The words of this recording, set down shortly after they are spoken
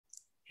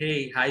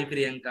Hey, hi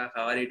Priyanka,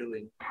 how are you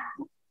doing?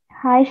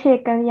 Hi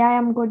Shekhar, yeah,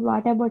 I'm good.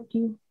 What about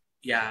you?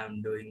 Yeah,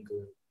 I'm doing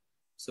good.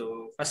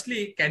 So,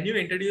 firstly, can you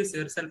introduce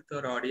yourself to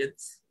our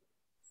audience?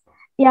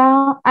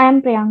 Yeah, I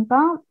am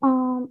Priyanka.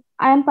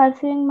 I am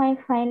pursuing my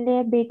final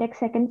year BTech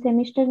second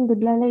semester in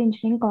Gudlala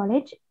Engineering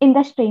College in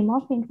the stream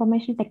of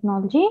Information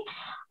Technology.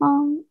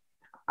 Um,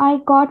 I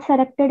got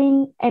selected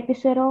in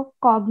episode of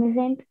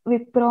Cognizant,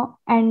 Wipro,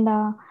 and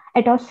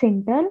Atos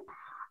Sintel.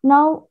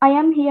 Now I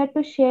am here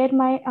to share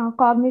my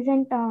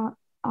Cognizant uh,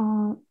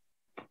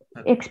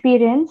 Okay.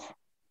 experience.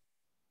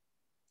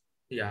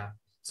 Yeah.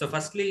 So,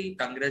 firstly,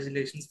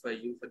 congratulations for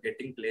you for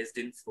getting placed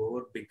in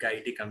four big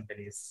IT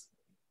companies.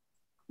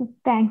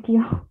 Thank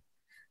you.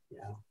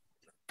 Yeah.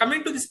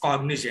 Coming to this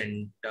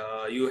Cognizant,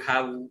 you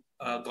have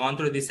gone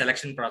through the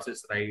selection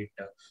process, right?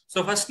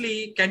 So,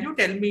 firstly, can you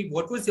tell me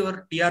what was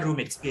your PR room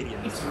It's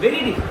experience?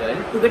 very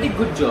difficult to get a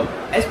good job,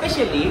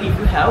 especially if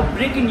you have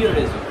break in your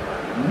resume.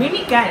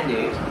 Many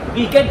candidates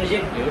will get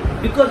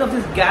rejected because of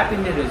this gap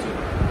in their resume.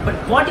 But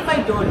what if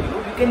I told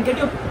you can get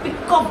your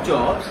pick of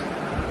jobs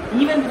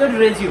even without a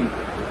resume?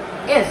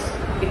 Yes,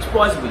 it's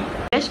possible.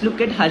 Just look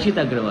at Harshit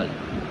Agrawal.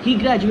 He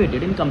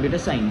graduated in computer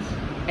science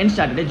and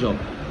started a job.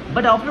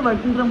 But after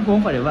working from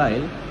home for a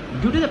while,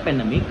 due to the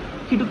pandemic,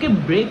 he took a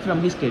break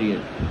from his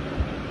career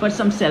for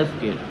some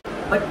self-care.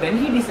 But when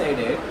he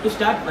decided to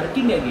start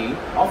working again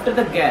after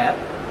the gap,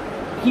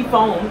 he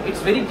found it's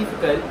very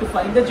difficult to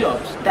find the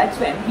jobs. That's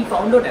when he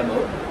found out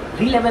about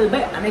Relevel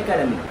by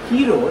Unacademy.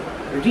 He wrote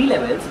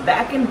Relevel's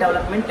back-end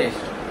development test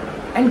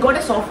and got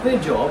a software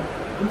job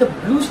in the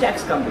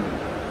BlueStacks company.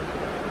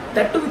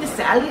 That too with a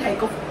salary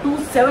hike of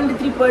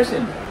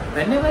 273%.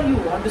 Whenever you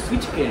want to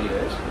switch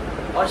careers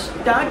or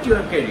start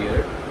your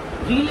career,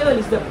 Relevel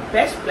is the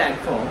best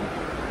platform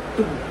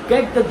to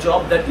get the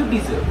job that you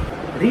deserve.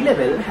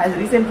 Relevel has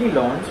recently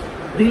launched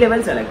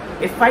Relevel Select,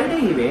 a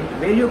 5-day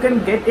event where you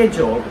can get a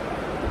job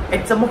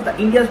at some of the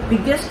India's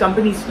biggest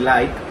companies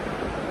like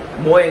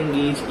Mo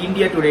Engage,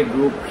 India Today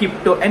Group,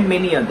 Hipto and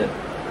many others.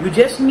 You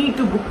just need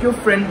to book your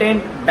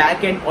front-end,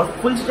 back-end or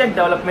full-stack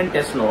development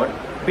test slot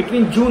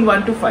between June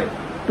 1 to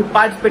 5 to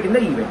participate in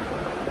the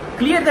event.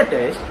 Clear the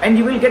test and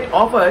you will get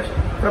offers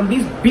from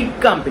these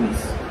big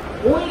companies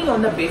only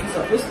on the basis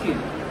of your skill.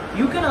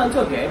 You can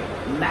also get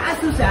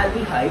massive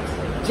salary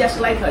hikes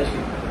just like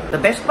Harshit. The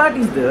best part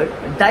is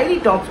that daily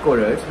top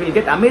scorers will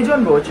get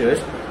Amazon vouchers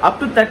up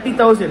to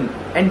 30,000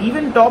 and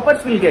even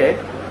toppers will get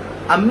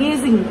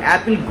amazing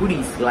Apple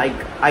goodies like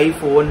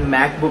iPhone,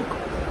 MacBook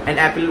and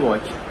Apple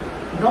Watch.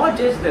 Not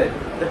just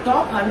that, the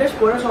top 100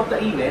 scorers of the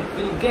event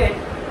will get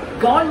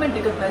government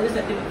recognized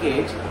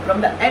certificates from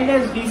the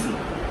NSDC.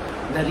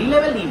 The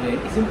Relevel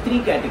event is in 3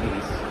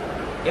 categories.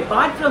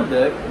 Apart from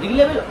that,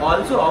 Relevel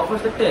also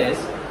offers the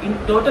test in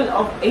total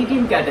of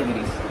 18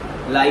 categories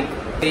like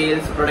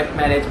sales, product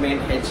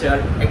management, HR,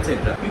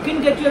 etc. You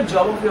can get your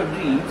job of your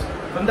dreams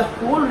from the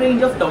whole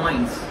range of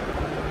domains.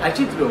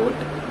 Achit wrote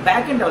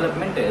back-end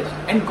development test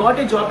and got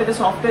a job as a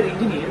software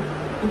engineer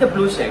in the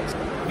BlueStacks.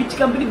 Which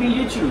company will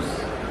you choose?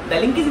 The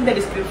link is in the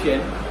description.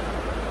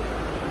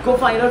 Go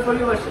find out for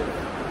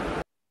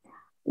yourself.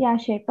 Yeah,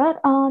 Shekhar.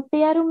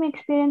 TR room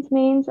experience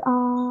means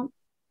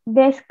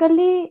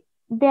basically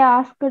they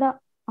asked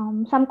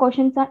some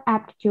questions on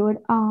aptitude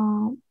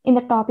in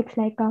the topics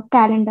like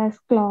calendars,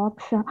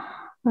 clocks,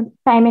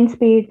 time and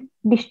speed,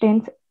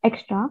 distance,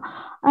 extra.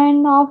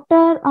 And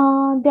after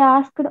they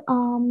asked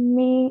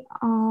me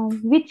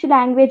which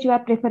language were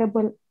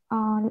preferable.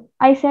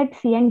 I said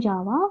C and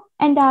Java,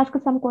 and they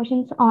asked some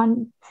questions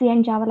on C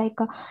and Java, like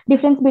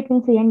difference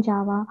between C and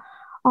Java.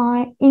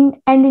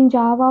 In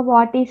Java,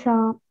 what is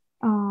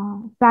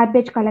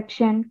garbage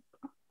collection,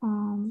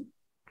 um,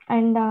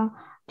 and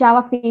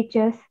Java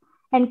features,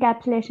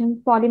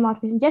 encapsulation,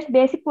 polymorphism, just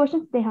basic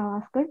questions they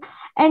have asked.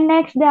 And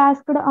next they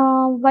asked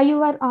why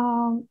you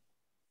are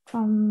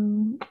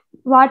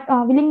what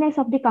willingness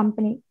of the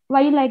company,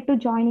 why you like to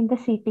join in the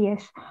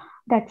CTS.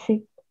 That's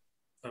it.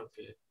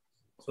 Okay.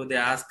 So, they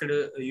asked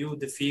you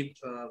the few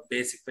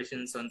basic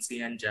questions on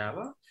C and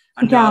Java,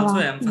 and they also Java,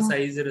 yeah,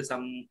 emphasized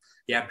some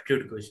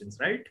aptitude questions,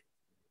 right?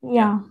 Yeah.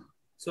 yeah.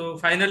 So,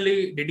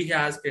 finally, did he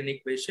ask any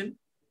question?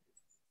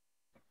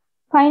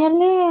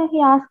 Finally, he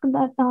asked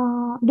that,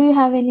 do you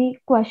have any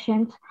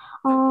questions?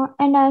 Okay.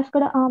 And I asked,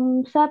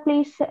 sir,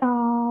 please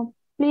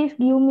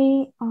give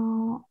me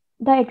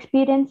the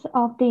experience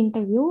of the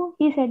interview.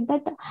 He said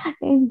that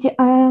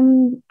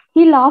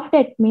he laughed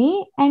at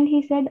me and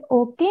he said,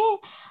 okay,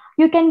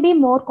 you can be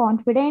more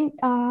confident.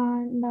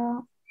 And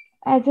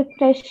as a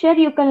fresher,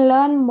 you can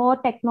learn more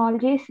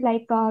technologies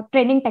like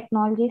training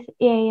technologies,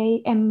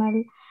 AI,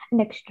 ML,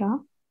 and extra.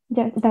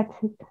 That's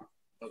it.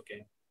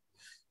 Okay.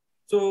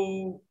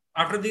 So,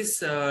 after this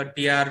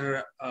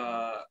TR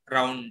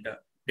round,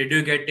 did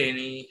you get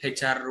any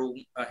HR room,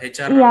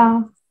 HR round?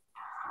 Yeah.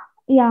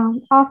 Yeah,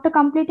 after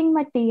completing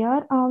my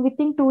tier,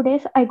 within 2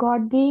 days, I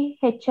got the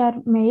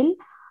HR mail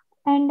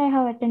and I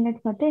have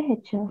attended for the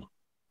HR.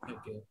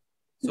 Okay.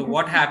 So, That's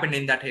what it. happened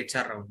in that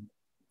HR round?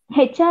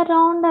 HR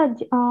round,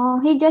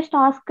 he just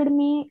asked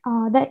me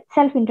the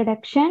self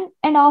introduction,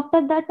 and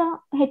after that,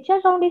 HR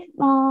round is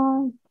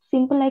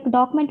simple like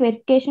document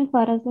verification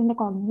for us in the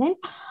Cognizant.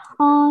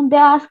 They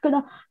asked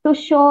to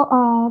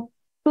show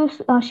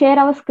share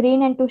our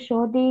screen and to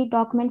show the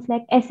documents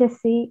like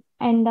SSC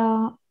and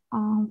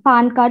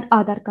PAN card,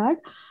 Aadhaar card,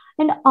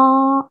 and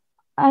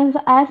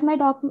as my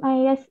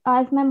yes,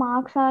 as my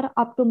marks are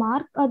up to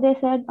mark, they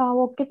said,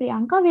 "Okay,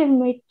 Priyanka, we'll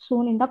meet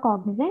soon in the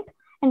Cognizant,"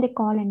 and the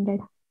call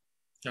ended.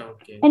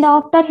 Okay. And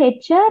after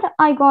HR,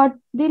 I got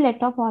the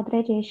letter of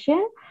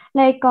authorization.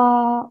 Like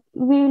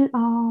we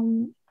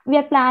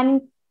are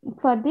planning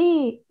for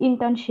the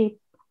internship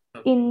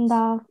in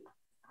the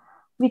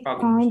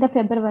in the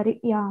February.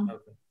 Yeah.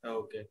 Okay.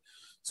 Okay.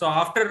 So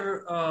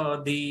after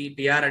the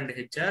TR and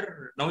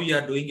HR, now you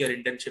are doing your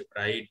internship,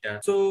 right?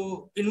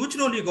 So in which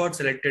role you got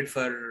selected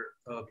for,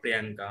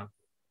 Priyanka?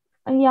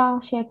 Yeah,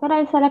 Shekhar,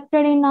 I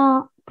selected in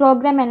a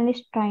program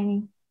analyst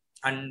training.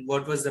 And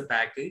what was the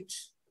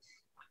package?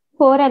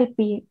 4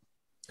 LPA.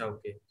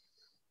 Okay.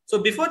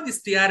 So before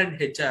this TR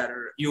and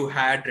HR, you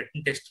had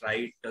written test,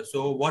 right?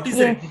 So what is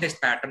the Yes. written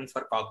test pattern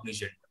for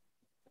Cognizant?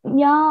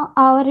 Yeah,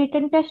 our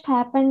written test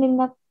happened in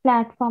the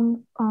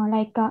platform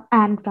like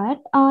Android.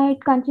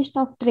 It consists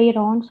of 3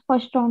 rounds.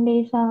 First round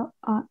is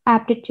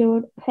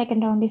aptitude,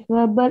 second round is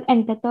verbal,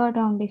 and the third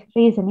round is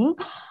reasoning.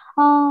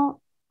 Uh,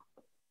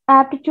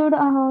 Aptitude,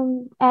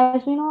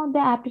 as we know, the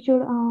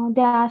aptitude,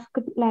 they ask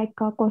like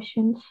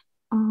questions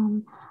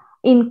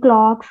in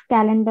clocks,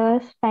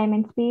 calendars, time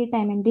and speed,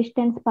 time and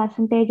distance,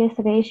 percentages,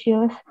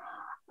 ratios.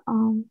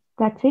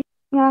 That's it.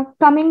 Yeah,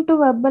 coming to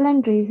verbal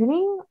and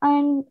reasoning,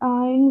 and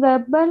in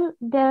verbal,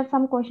 there are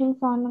some questions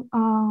on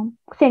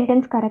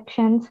sentence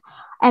corrections,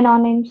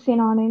 anonyms,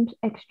 synonyms,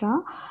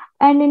 extra,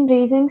 and in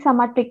reasoning,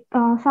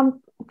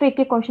 some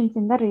tricky questions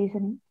in the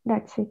reasoning.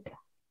 That's it.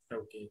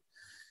 Okay.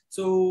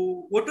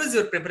 So what was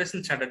your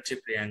preparation strategy,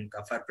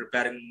 Priyanka, for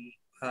preparing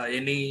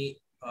any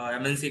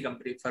MNC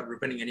company, for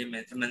preparing any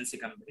MNC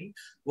company?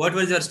 What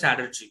was your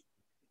strategy?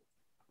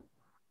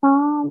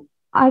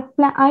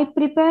 I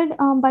prepared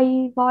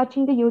by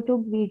watching the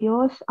YouTube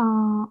videos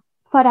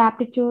for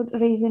aptitude,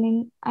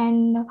 reasoning,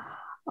 and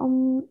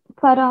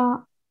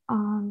for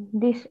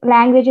this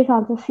languages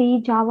also, C,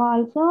 Java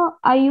also.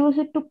 I use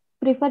it to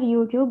prefer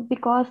YouTube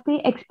because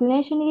the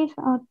explanation is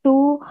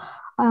too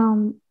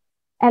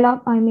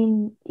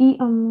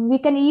we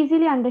can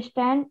easily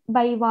understand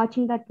by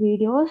watching that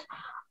videos.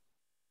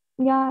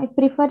 Yeah, I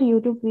prefer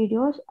YouTube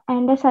videos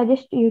and I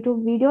suggest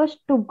YouTube videos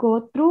to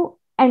go through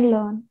and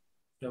learn.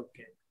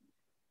 Okay.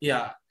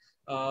 Yeah.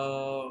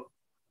 Uh,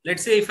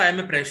 let's say if I'm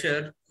a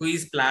fresher who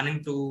is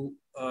planning to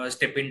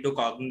step into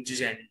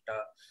Cognizant,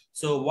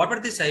 so what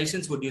are the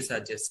suggestions would you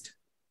suggest?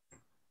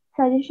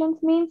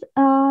 Suggestions means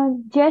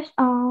just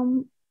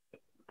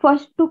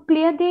first to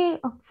clear the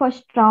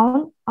first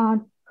round,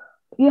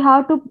 you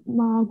have to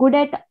good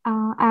at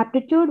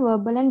aptitude,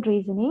 verbal, and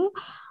reasoning.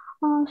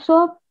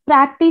 So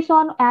practice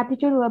on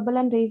aptitude, verbal,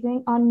 and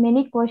reasoning on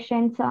many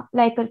questions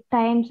like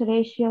times,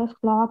 ratios,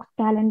 clocks,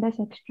 calendars,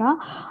 etc.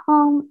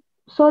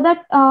 So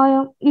that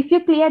if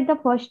you clear the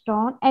first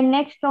round and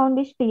next round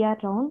is TR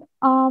round,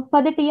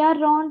 for the TR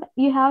round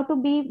you have to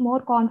be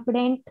more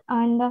confident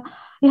and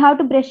you have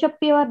to brush up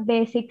your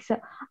basics.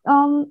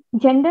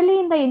 Generally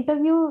in the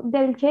interview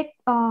they will check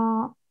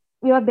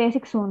your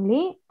basics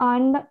only,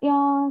 and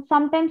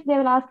sometimes they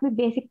will ask me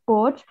basic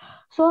codes,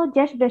 so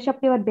just brush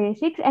up your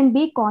basics and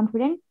be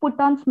confident, put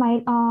on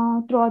smile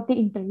throughout the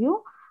interview.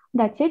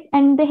 That's it.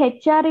 And the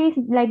HR is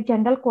like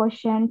general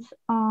questions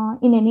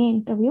in any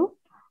interview.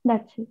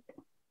 That's it.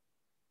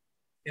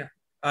 Yeah.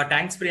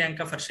 Thanks,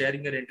 Priyanka, for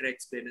sharing your interview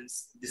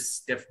experience.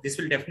 This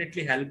will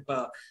definitely help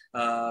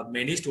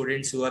many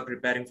students who are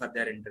preparing for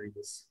their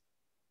interviews.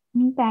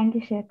 Thank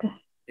you, Shekhar.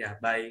 Yeah.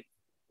 Bye.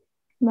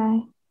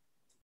 Bye.